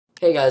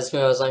Hey guys,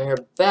 I'm here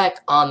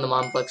back on the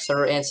Mineplex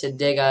server, and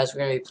today guys,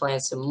 we're going to be playing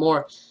some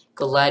more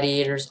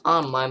Gladiators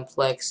on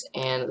Mineplex,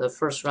 and the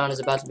first round is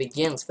about to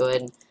begin. Let's go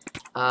ahead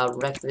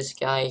and wreck this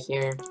guy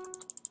here.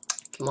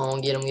 Come on,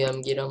 get him,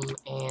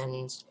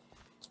 and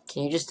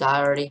can you just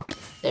die already?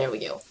 There we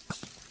go.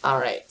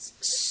 Alright,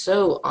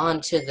 so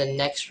on to the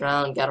next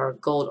round. Got our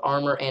gold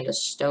armor and a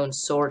stone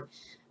sword.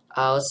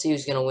 Let's see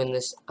who's going to win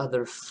this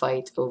other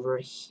fight over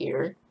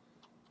here.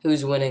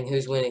 Who's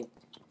winning?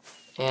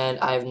 And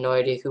I have no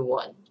idea who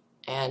won.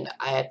 And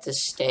I have to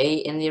stay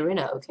in the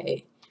arena,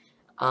 okay.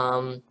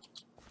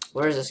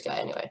 Where is this guy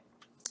anyway?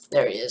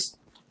 There he is.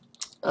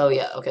 Oh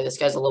yeah, okay, this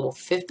guy's a level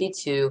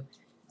 52.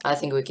 I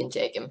think we can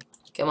take him.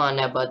 Come on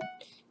now, bud.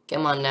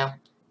 Come on now.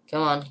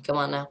 Come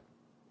on now.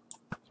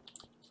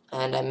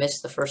 And I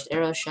missed the first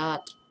arrow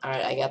shot.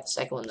 Alright, I got the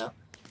second one though.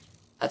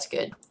 That's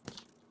good.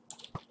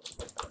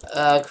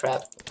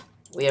 Crap.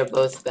 We are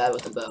both bad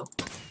with the bow.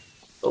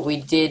 But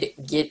we did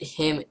get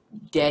him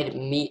dead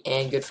meat,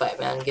 and good fight,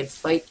 man. Good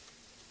fight.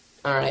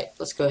 Alright,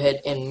 let's go ahead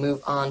and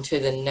move on to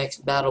the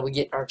next battle. We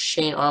get our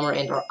chain armor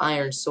and our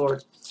iron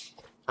sword.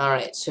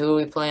 Alright, so who are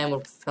we playing?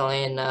 We're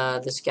playing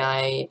this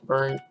guy,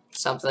 Burn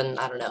something,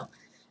 I don't know.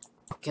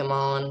 Come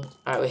on.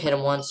 Alright, we hit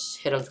him once,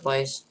 hit him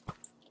twice.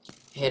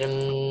 Hit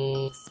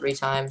him 3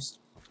 times.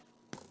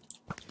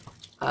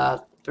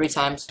 3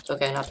 times.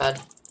 Okay, not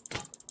bad.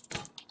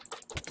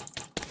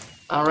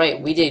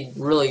 Alright, we did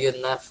really good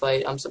in that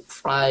fight. I'm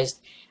surprised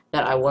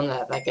that I won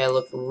that. That guy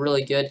looked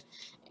really good.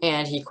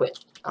 And he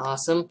quit.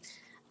 Awesome.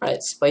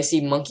 Alright,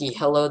 Spicy Monkey.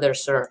 Hello there,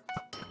 sir.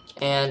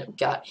 And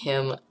got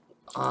him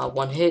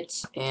 1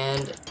 hit.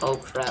 And, oh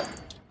crap.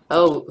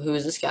 Oh, who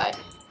is this guy?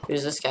 Who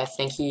does this guy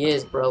think he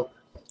is, bro?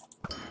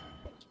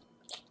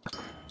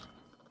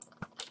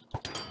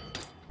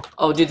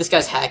 Oh, dude, this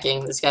guy's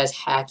hacking.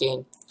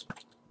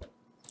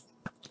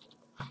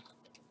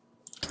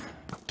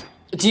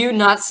 Do you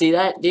not see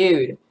that?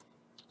 Dude.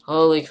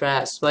 Holy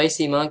crap.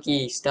 Spicy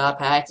Monkey,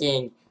 stop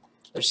hacking.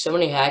 There's so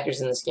many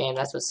hackers in this game.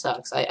 That's what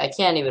sucks. I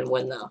can't even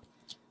win, though.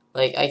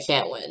 Like, I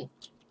can't win.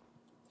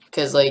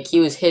 Because, like,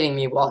 he was hitting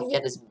me while he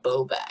had his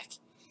bow back.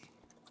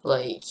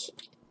 Like,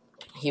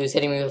 he was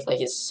hitting me with, like,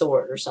 his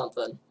sword or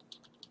something.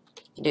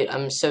 Dude,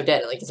 I'm so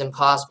dead. Like, it's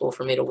impossible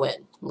for me to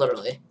win.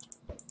 Literally.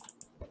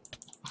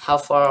 How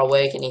far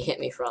away can he hit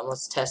me from?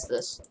 Let's test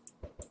this.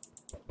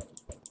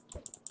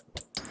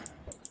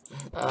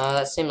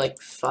 That seemed like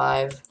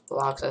 5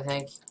 blocks, I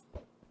think.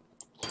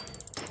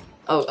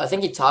 Oh, I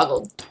think he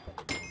toggled.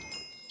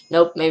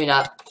 Nope, maybe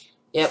not.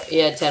 Yep, he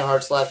had 10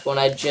 hearts left when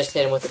I just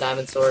hit him with the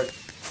diamond sword.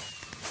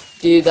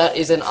 Dude, that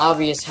is an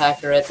obvious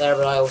hacker right there,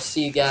 but I will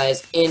see you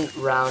guys in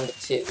round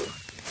 2.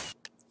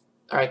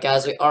 Alright,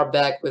 guys, we are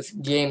back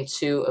with game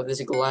 2 of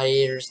this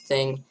Gladiators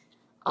thing.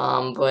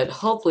 But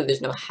hopefully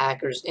there's no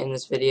hackers in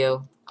this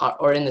video,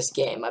 or in this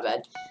game, my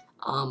bad.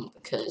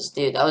 Because,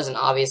 dude, that was an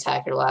obvious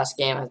hacker last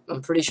game.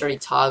 I'm pretty sure he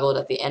toggled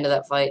at the end of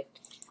that fight.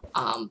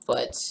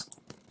 But,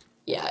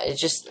 yeah,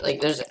 it's just,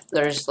 like,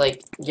 there's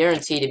like,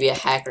 guaranteed to be a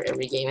hacker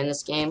every game in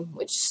this game,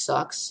 which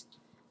sucks.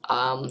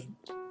 But,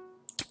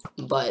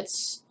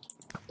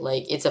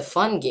 like, it's a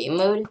fun game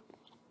mode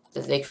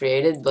that they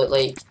created, but,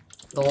 like,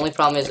 the only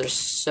problem is there's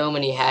so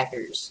many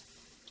hackers.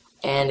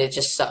 And it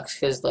just sucks,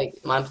 because,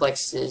 like,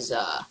 Mineplex is,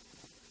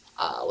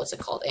 what's it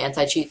called,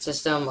 anti-cheat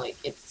system. Like,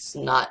 it's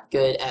not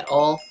good at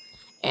all.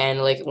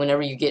 And, like,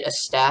 whenever you get a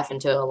staff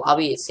into a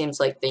lobby, it seems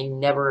like they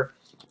never,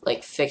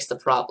 like, fix the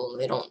problem.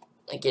 They don't,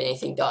 like, get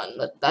anything done.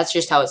 But that's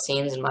just how it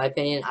seems, in my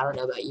opinion. I don't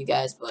know about you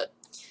guys, but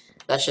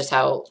that's just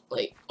how,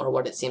 like, or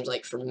what it seems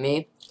like for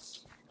me.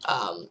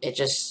 It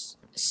just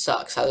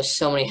sucks how there's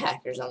so many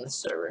hackers on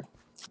this server.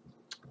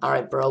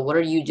 Alright, bro, what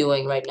are you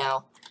doing right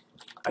now?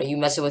 Are you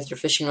messing with your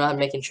fishing rod,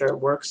 making sure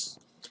it works?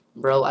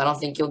 Bro, I don't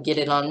think you'll get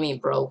it on me,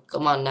 bro.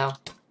 Come on now.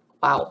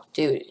 Wow,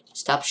 dude,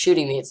 stop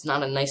shooting me. It's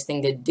not a nice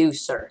thing to do,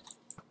 sir.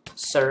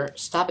 Sir,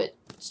 stop it.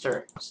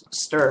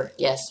 Stir.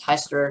 Yes, hi,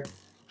 stir.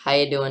 How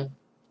you doing?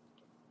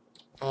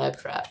 Oh,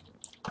 crap.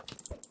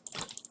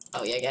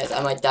 Oh, yeah, guys,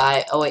 I might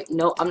die. Oh, wait,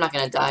 no, I'm not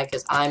gonna die,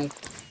 because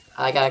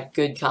I got a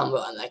good combo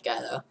on that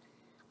guy, though.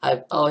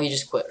 Oh, he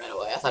just quit right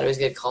away. I thought he was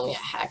gonna call me a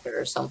hacker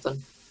or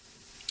something.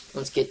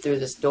 Let's get through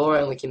this door,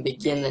 and we can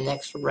begin the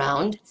next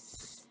round.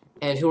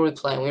 And who are we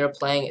playing? We are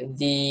playing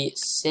the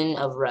Sin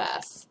of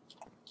Wrath.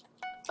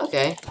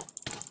 Okay.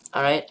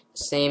 Alright,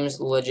 seems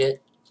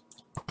legit.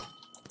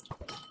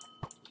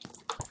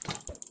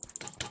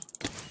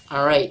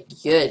 Alright,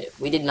 good.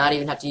 We did not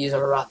even have to use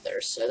our rod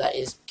there, so that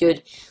is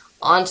good.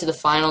 On to the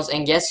finals,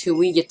 and guess who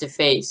we get to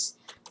face?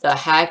 The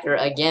hacker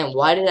again.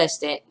 Why did I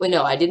stay? Well,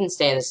 no, I didn't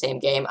stay in the same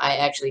game. I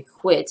actually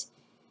quit,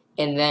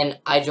 and then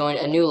I joined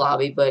a new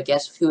lobby, but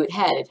guess who it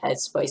had? It had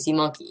Spicy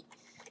Monkey.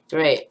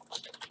 Great.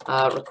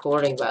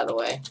 Recording, by the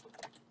way.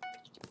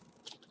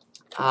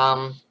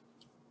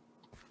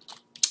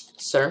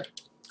 Sir,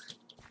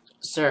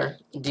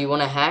 do you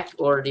want to hack,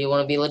 or do you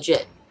want to be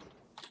legit?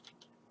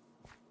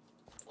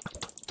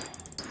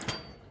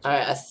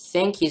 Alright, I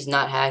think he's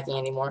not hacking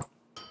anymore.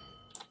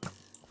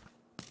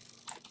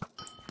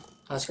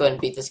 Let's go ahead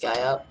and beat this guy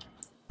up.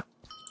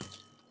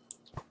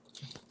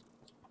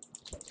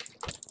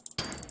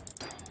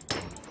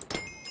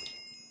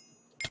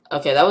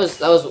 Okay, that was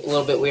a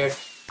little bit weird.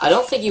 I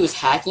don't think he was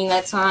hacking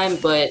that time,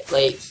 but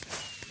like,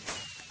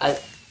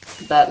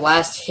 that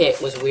last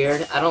hit was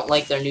weird. I don't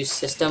like their new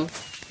system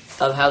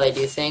of how they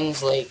do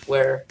things, like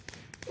where,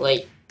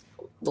 like,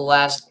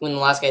 when the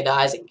last guy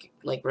dies, it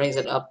like brings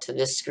it up to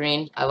this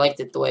screen. I liked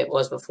it the way it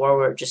was before,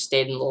 where it just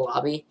stayed in the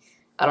lobby.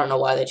 I don't know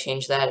why they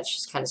changed that. It's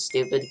just kind of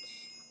stupid.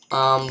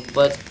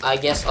 But I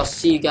guess I'll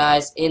see you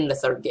guys in the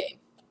third game.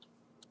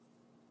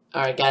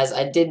 Alright guys,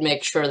 I did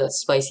make sure that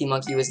Spicy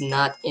Monkey was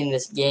not in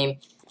this game.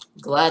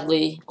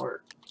 Gladly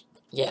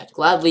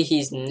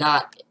he's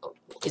not.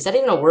 Is that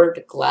even a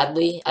word,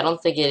 gladly? I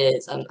don't think it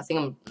is. I think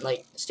I'm,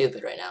 like,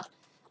 stupid right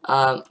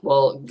now.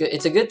 Well,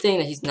 it's a good thing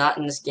that he's not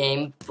in this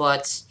game,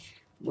 but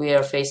we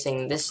are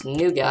facing this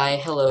new guy.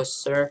 Hello,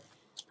 sir.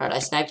 Alright, I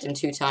sniped him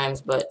 2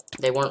 times, but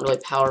they weren't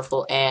really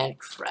powerful, and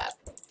crap.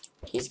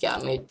 He's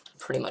got me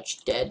pretty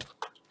much dead.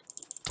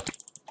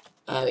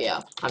 Oh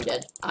yeah, I'm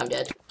dead. I'm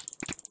dead.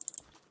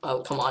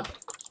 Oh, come on.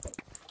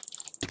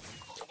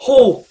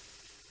 Ho!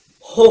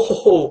 Ho ho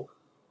ho!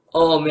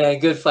 Oh man,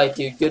 good fight,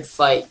 dude. Good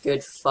fight.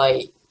 Good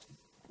fight.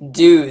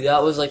 Dude,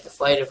 that was like the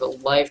fight of a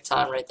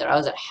lifetime right there. I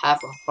was at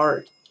half a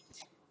heart.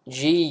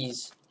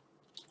 Jeez.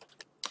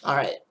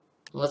 Alright.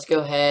 Let's go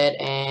ahead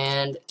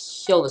and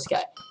kill this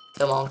guy.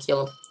 Come on,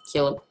 kill him.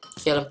 Kill him.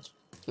 Kill him.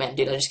 Man,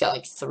 dude, I just got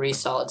like 3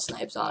 solid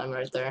snipes on him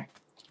right there.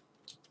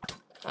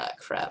 Ah,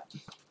 crap.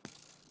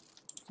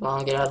 Come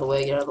on, get out of the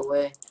way, get out of the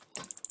way.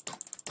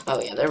 Oh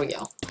yeah, there we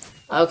go.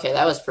 Okay,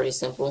 that was pretty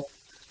simple.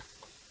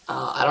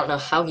 I don't know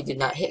how he did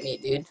not hit me,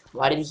 dude.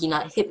 Why did he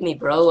not hit me,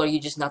 bro? Are you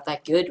just not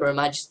that good, or am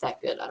I just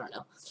that good? I don't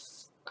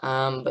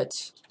know.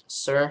 But,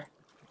 sir,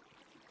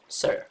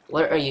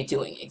 what are you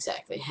doing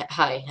exactly?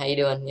 Hi, how you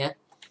doing? Yeah?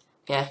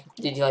 Yeah?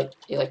 Did you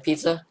like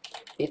pizza?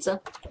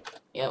 Pizza?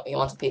 Yeah, you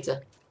want some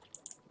pizza?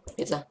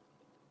 Pizza?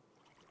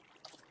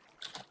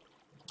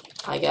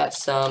 I got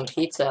some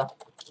pizza.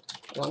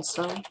 Want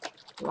some?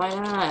 Why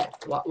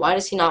not? Why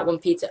does he not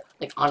want pizza?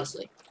 Like,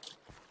 honestly.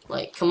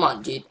 Like, come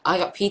on, dude. I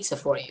got pizza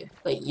for you.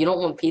 Like, you don't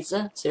want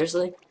pizza?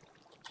 Seriously?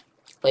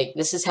 Like,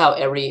 this is how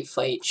every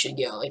fight should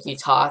go. Like, you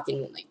talk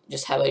and, like,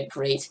 just have a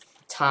great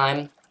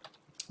time,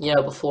 you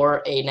know,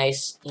 before a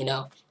nice, you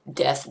know,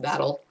 death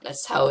battle.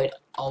 That's how it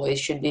always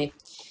should be.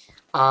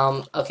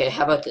 Okay,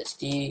 how about this?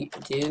 Do you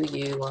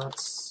want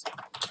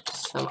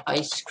some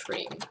ice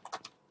cream?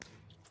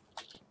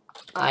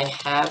 I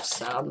have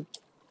some.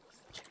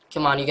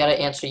 Come on, you gotta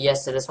answer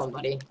yes to this one,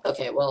 buddy.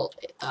 Okay, well,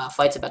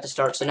 fight's about to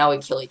start, so now we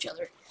kill each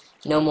other.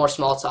 No more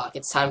small talk.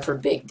 It's time for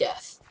big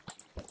death.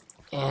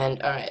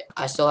 And, alright,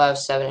 I still have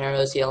 7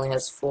 arrows. He only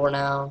has 4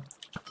 now.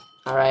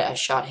 Alright, I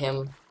shot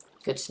him.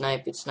 Good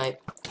snipe, good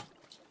snipe.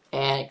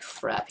 And,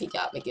 crap, he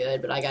got me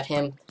good, but I got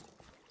him.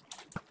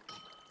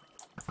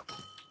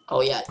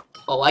 Oh, yeah.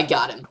 Oh, I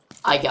got him.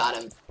 I got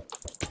him.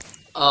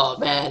 Oh,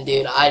 man,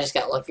 dude, I just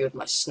got lucky with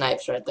my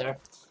snipes right there.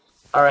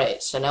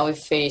 Alright, so now we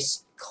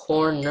face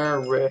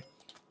Corner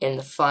in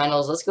the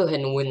finals. Let's go ahead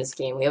and win this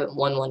game. We haven't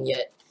won one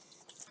yet.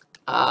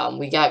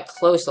 We got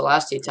close the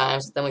last 2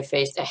 times. Then we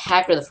faced a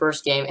hacker the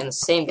first game and the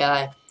same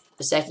guy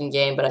the second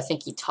game, but I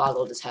think he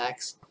toggled his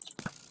hacks.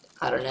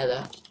 I don't know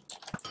though.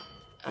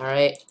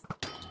 Alright.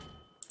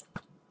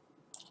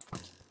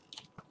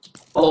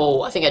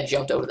 Oh, I think I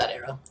jumped over that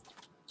arrow.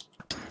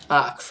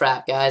 Ah,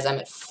 crap, guys. I'm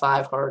at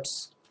 5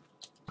 hearts.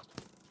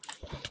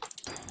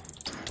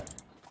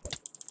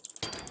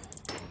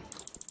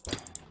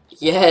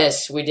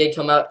 Yes, we did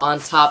come out on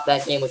top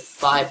that game with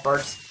 5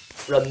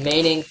 hearts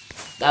remaining.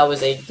 That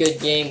was a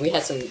good game. We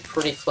had some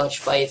pretty clutch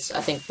fights.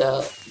 I think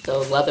the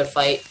leather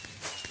fight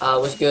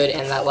was good,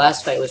 and that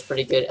last fight was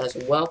pretty good as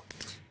well.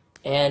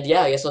 And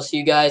yeah, I guess I'll see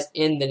you guys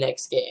in the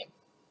next game.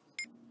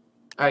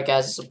 Alright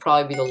guys, this will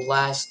probably be the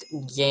last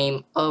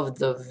game of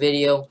the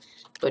video.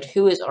 But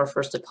who is our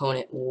first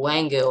opponent?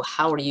 Wango.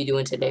 How are you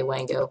doing today,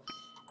 Wango?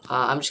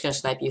 I'm just going to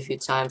snipe you a few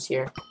times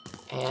here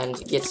and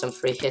get some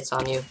free hits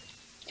on you.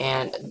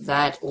 And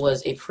that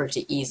was a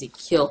pretty easy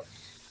kill.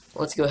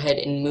 Let's go ahead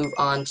and move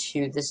on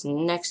to this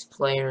next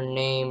player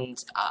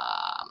named,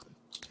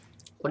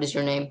 what is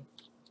your name?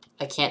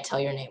 I can't tell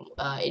your name.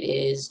 It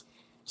is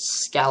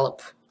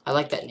Scallop. I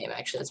like that name,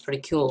 actually. That's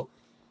pretty cool.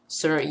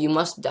 Sir, you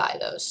must die,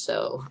 though,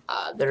 so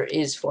there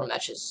is 4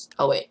 matches.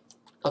 Oh, wait.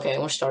 Okay,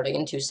 we're starting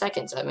in 2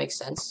 seconds. That makes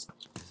sense.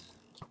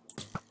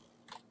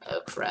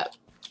 Oh, crap.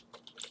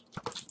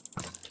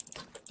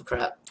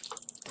 Crap.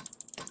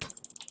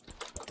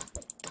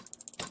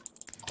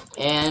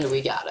 And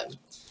we got him.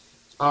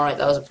 Alright,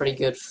 that was a pretty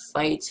good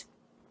fight.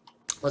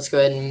 Let's go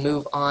ahead and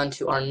move on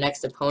to our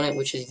next opponent,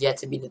 which is yet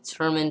to be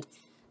determined.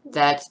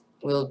 That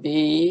will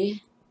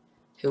be...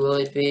 Who will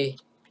it be?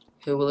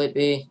 Who will it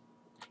be?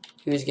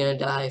 Who's gonna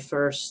die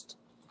first?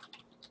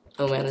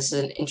 Oh man, this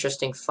is an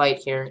interesting fight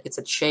here. It's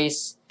a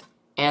chase,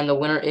 and the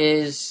winner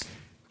is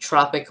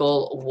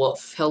Tropical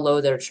Wolf. Hello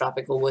there,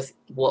 Tropical Wolf.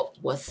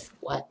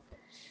 What?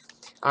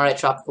 Alright,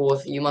 Tropical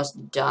Wolf, you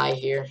must die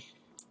here.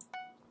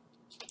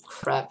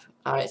 Crap.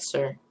 Alright,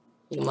 sir.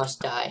 You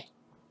must die.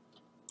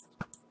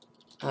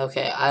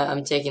 Okay,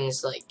 I'm taking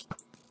this, like...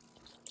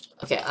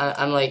 Okay,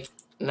 I'm like,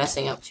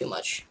 messing up too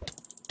much.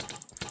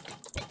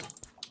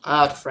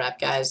 Oh, crap,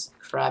 guys.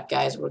 Crap,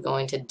 guys. We're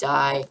going to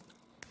die.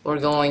 We're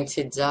going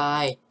to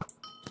die.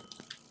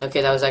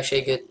 Okay, that was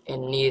actually a good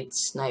and needed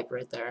snipe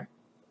right there.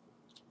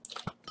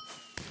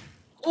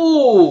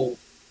 Ooh!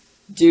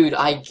 Dude,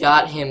 I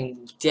got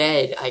him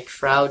dead. I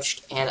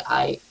crouched and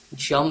I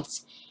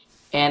jumped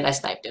and I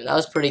sniped him. That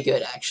was pretty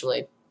good,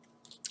 actually.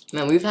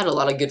 Man, we've had a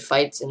lot of good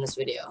fights in this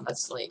video.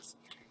 That's like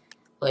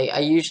I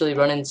usually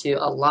run into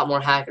a lot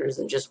more hackers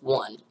than just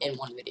one in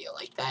one video.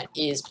 Like, that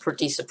is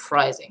pretty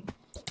surprising.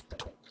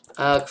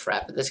 Oh,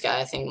 crap. This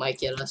guy, I think, might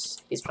get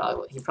us. He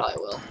probably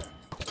will.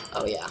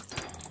 Oh, yeah.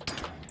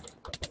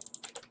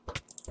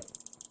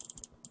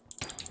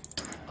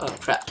 Oh,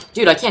 crap.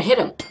 Dude, I can't hit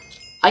him.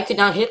 I could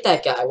not hit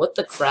that guy. What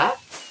the crap?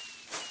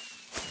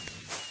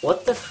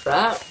 What the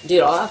crap?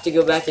 Dude, I'll have to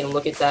go back and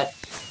look at that.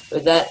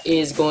 But that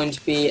is going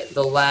to be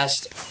the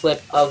last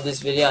clip of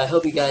this video. I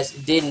hope you guys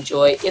did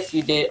enjoy. If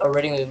you did, a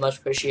rating would be much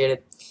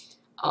appreciated.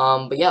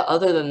 But yeah,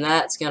 other than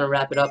that, it's going to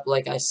wrap it up.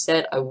 Like I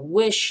said, I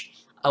wish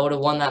I would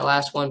have won that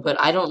last one, but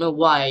I don't know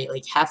why.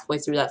 Like, halfway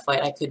through that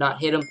fight, I could not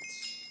hit him.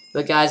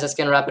 But guys, that's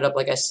going to wrap it up.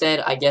 Like I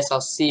said, I guess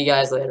I'll see you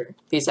guys later.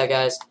 Peace out,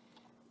 guys.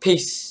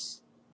 Peace.